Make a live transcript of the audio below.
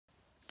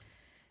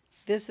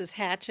This is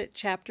Hatchet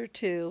Chapter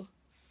 2,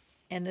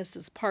 and this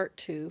is Part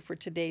 2 for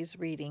today's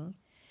reading,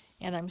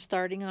 and I'm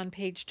starting on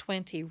page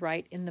 20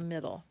 right in the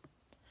middle.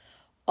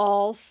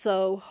 All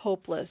so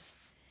hopeless.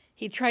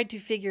 He tried to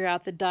figure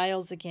out the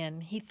dials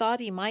again. He thought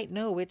he might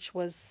know which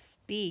was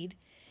speed.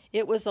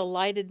 It was a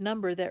lighted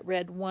number that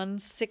read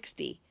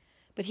 160,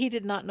 but he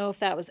did not know if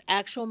that was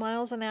actual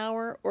miles an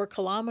hour or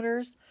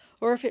kilometers,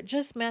 or if it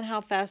just meant how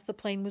fast the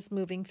plane was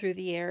moving through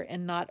the air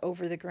and not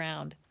over the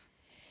ground.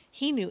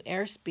 He knew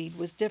airspeed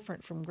was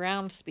different from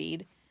ground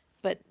speed,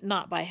 but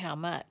not by how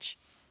much.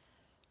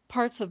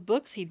 Parts of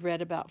books he'd read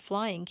about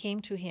flying came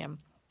to him,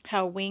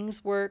 how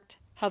wings worked,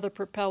 how the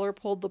propeller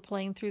pulled the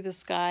plane through the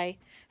sky,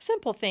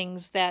 simple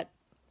things that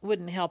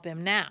wouldn't help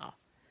him now.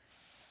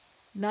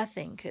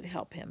 Nothing could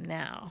help him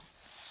now.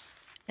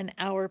 An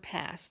hour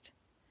passed.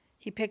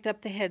 He picked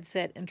up the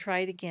headset and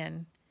tried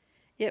again.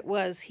 It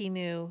was, he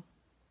knew,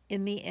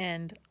 in the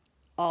end,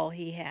 all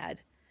he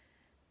had.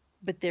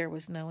 But there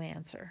was no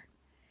answer.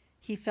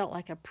 He felt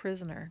like a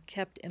prisoner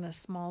kept in a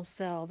small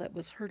cell that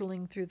was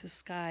hurtling through the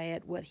sky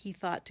at what he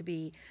thought to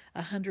be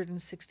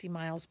 160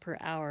 miles per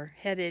hour,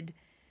 headed,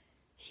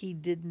 he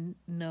didn't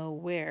know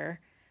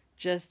where,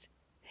 just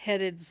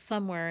headed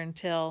somewhere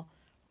until,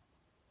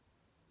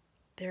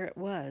 there it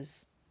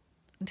was.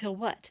 Until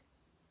what?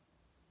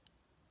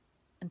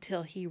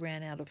 Until he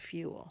ran out of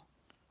fuel.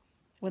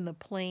 When the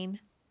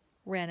plane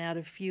ran out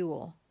of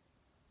fuel,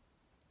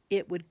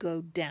 it would go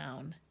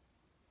down.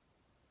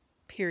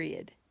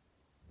 Period.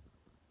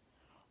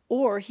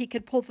 Or he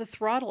could pull the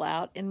throttle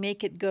out and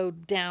make it go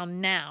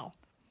down now.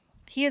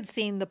 He had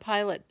seen the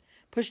pilot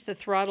push the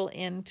throttle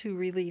in to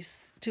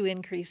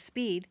increase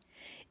speed.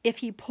 If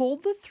he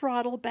pulled the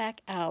throttle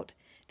back out,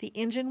 the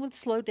engine would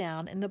slow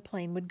down and the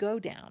plane would go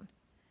down.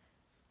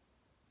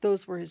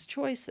 Those were his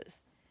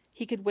choices.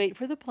 He could wait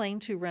for the plane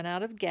to run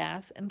out of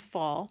gas and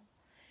fall,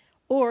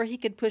 or he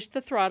could push the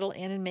throttle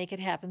in and make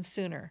it happen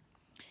sooner.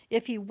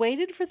 If he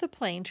waited for the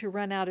plane to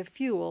run out of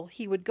fuel,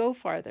 he would go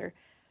farther,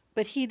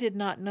 but he did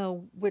not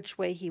know which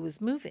way he was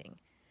moving.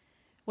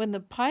 When the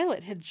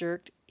pilot had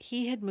jerked,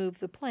 he had moved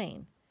the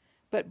plane,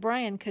 but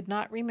Brian could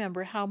not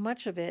remember how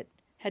much of it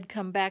had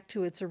come back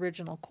to its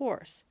original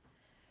course.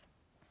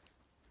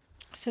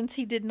 Since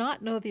he did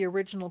not know the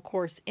original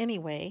course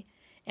anyway,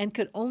 and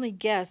could only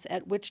guess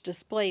at which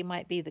display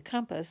might be the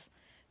compass,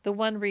 the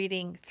one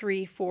reading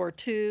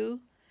 342,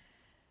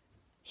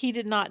 he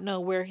did not know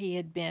where he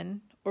had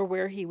been or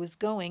where he was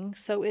going,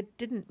 so it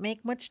didn't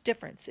make much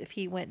difference if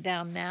he went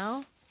down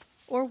now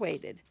or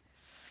waited.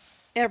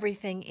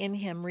 Everything in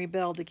him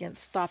rebelled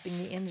against stopping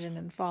the engine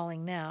and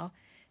falling now.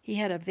 He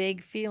had a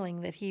vague feeling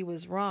that he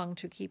was wrong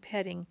to keep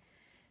heading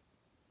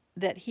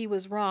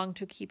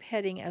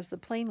as the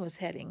plane was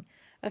heading,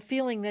 a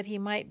feeling that he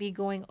might be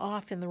going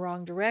off in the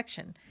wrong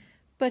direction,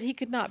 but he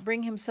could not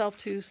bring himself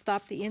to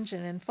stop the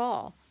engine and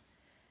fall.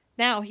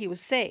 Now he was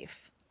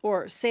safe,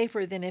 or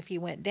safer than if he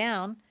went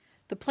down.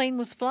 The plane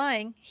was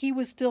flying. He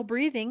was still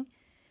breathing.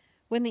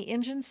 When the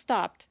engine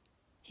stopped,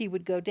 he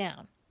would go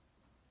down.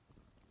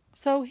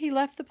 So he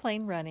left the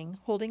plane running,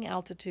 holding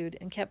altitude,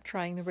 and kept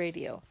trying the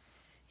radio.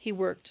 He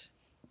worked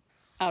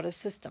out a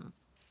system.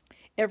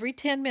 Every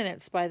 10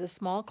 minutes, by the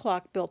small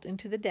clock built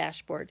into the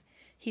dashboard,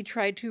 he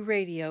tried to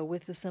radio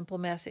with the simple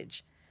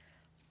message,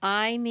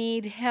 "I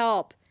need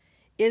help.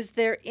 Is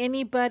there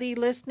anybody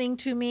listening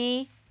to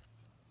me?"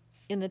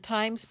 In the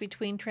times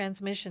between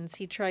transmissions,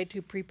 he tried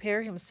to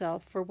prepare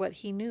himself for what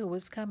he knew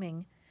was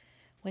coming.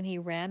 When he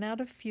ran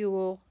out of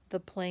fuel, the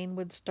plane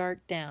would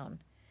start down.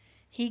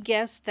 He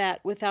guessed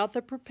that without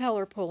the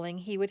propeller pulling,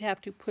 he would have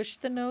to push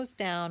the nose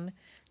down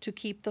to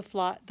keep the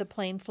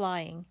plane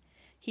flying.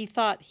 He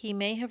thought he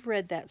may have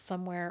read that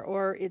somewhere,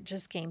 or it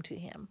just came to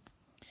him.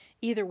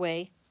 Either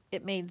way,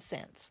 it made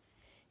sense.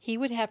 He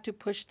would have to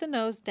push the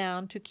nose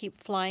down to keep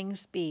flying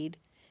speed,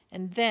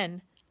 and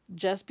then,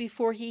 just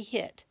before he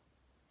hit,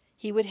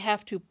 he would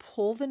have to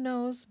pull the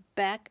nose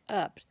back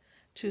up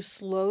to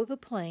slow the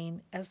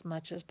plane as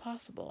much as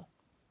possible.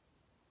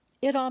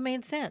 It all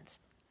made sense.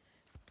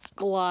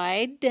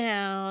 Glide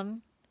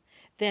down,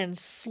 then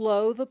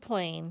slow the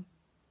plane,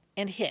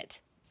 and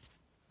hit.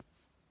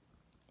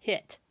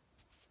 Hit.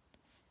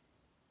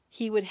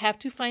 He would have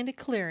to find a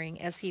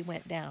clearing as he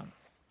went down.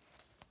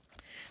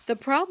 The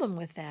problem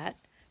with that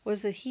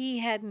was that he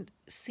hadn't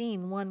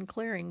seen one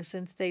clearing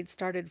since they'd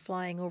started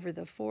flying over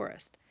the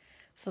forest.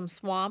 Some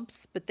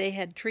swamps, but they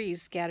had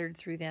trees scattered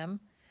through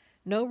them.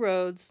 No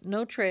roads,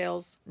 no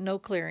trails, no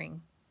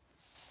clearing.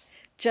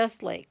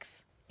 Just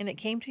lakes. And it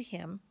came to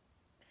him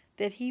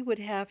that he would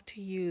have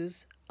to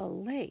use a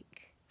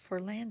lake for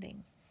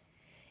landing.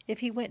 If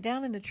he went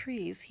down in the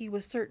trees, he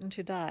was certain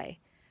to die.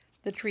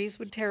 The trees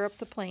would tear up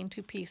the plane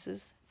to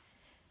pieces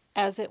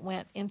as it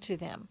went into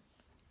them.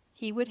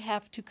 He would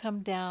have to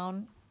come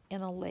down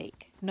in a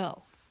lake.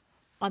 No,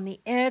 on the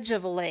edge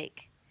of a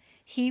lake.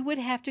 He would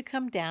have to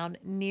come down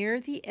near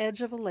the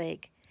edge of a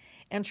lake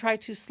and try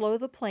to slow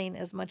the plane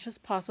as much as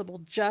possible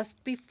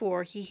just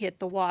before he hit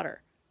the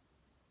water.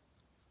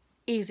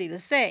 Easy to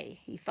say,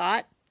 he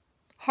thought.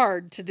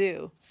 Hard to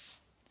do.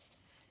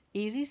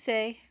 Easy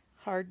say,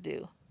 hard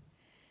do.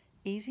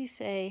 Easy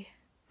say,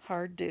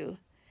 hard do.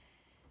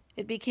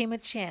 It became a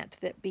chant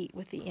that beat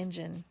with the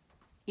engine.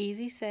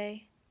 Easy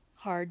say,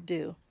 hard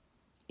do.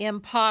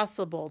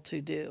 Impossible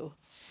to do.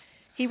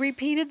 He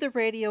repeated the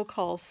radio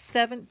call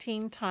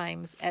 17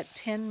 times at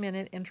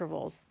 10-minute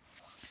intervals,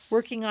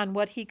 working on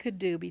what he could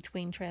do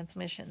between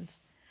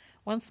transmissions.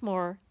 Once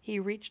more, he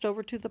reached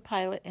over to the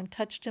pilot and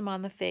touched him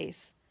on the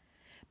face.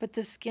 But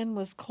the skin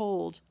was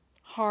cold,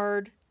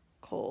 hard,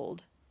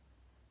 cold.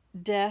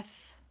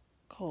 Death,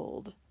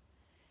 cold.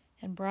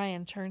 And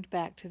Brian turned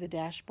back to the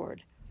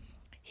dashboard.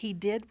 He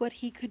did what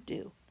he could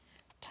do,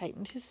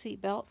 tightened his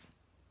seatbelt,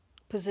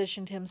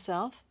 positioned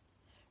himself,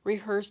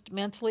 rehearsed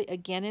mentally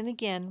again and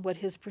again what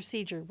his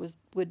procedure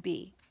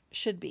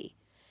should be.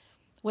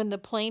 When the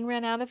plane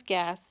ran out of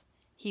gas,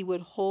 he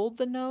would hold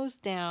the nose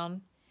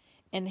down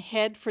and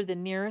head for the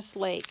nearest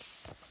lake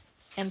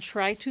and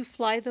try to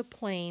fly the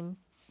plane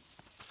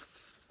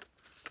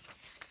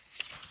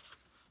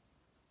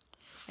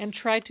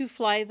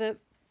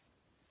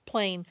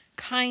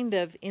kind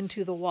of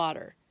into the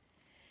water.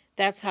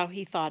 That's how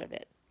he thought of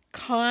it.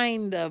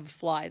 Kind of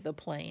fly the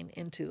plane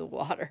into the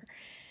water.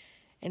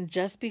 And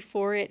just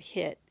before it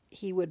hit,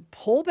 he would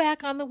pull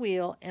back on the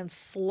wheel and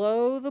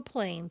slow the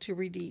plane to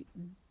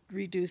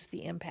reduce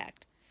the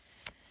impact.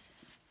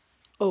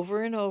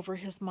 Over and over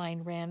his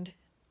mind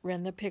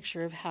ran the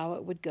picture of how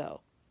it would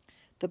go.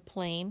 The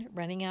plane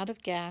running out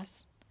of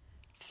gas,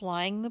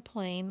 flying the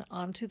plane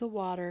onto the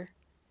water,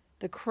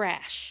 the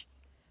crash.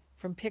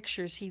 From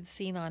pictures he'd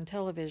seen on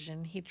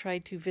television, he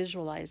tried to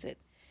visualize it.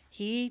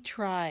 He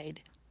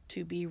tried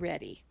to be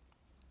ready.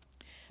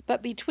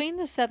 But between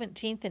the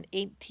 17th and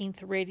 18th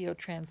radio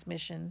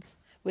transmissions,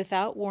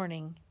 without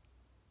warning,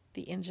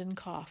 the engine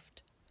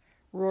coughed,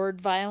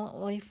 roared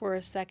violently for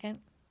a second,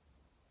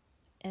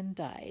 and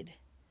died.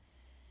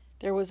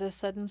 There was a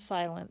sudden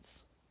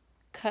silence,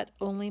 cut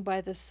only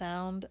by the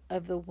sound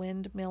of the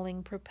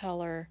windmilling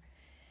propeller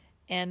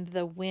and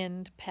the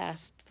wind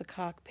past the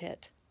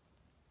cockpit.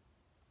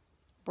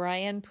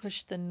 Brian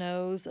pushed the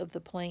nose of the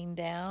plane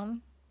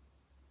down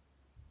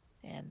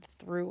and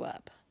threw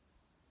up.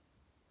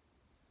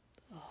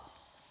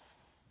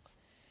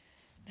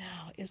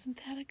 Now,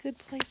 isn't that a good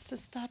place to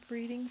stop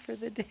reading for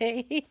the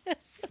day?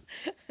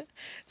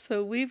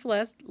 So we've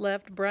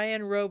left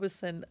Brian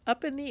Robeson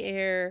up in the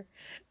air,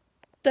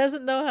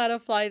 doesn't know how to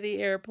fly the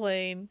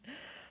airplane.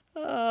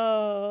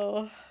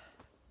 Oh,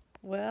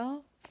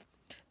 well,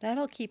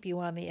 that'll keep you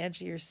on the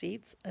edge of your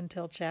seats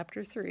until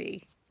Chapter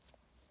 3.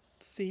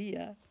 See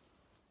ya.